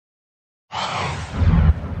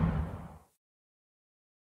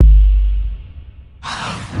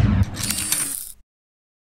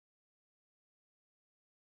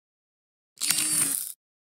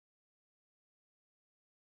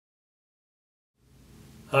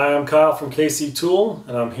Hi, I'm Kyle from KC Tool,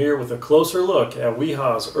 and I'm here with a closer look at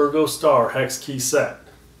Wiha's ErgoStar hex key set.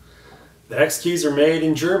 The hex keys are made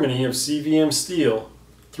in Germany of CVM Steel,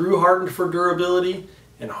 through hardened for durability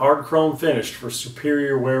and hard chrome finished for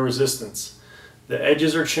superior wear resistance. The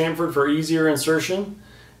edges are chamfered for easier insertion,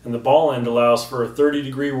 and the ball end allows for a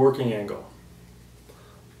 30-degree working angle.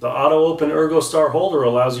 The auto-open ErgoStar holder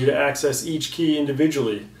allows you to access each key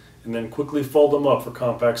individually and then quickly fold them up for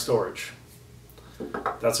compact storage.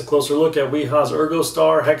 That's a closer look at Wiha's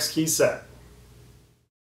ErgoStar hex key set.